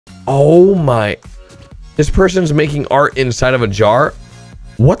Oh my. This person's making art inside of a jar.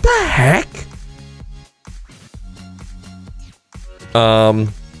 What the heck?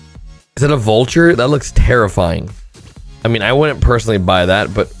 Is it a vulture? That looks terrifying. I mean, I wouldn't personally buy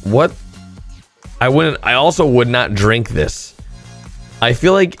that, but what? I also would not drink this. I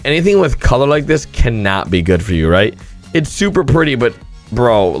feel like anything with color like this cannot be good for you, right? It's super pretty, but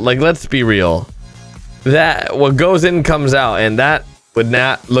bro, like, let's be real. That, what goes in comes out, and that would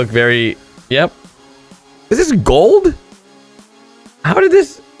not look very, yep. Is this gold? How did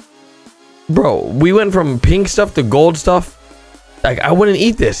this, bro, we went from pink stuff to gold stuff. Like, I wouldn't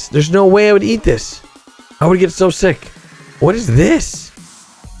eat this. There's no way I would eat this. I would get so sick. What is this?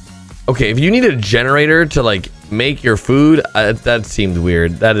 Okay, if you need a generator to like make your food, that seemed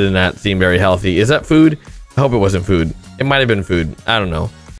weird. That did not seem very healthy. Is that food? I hope it wasn't food. It might have been food. I don't know.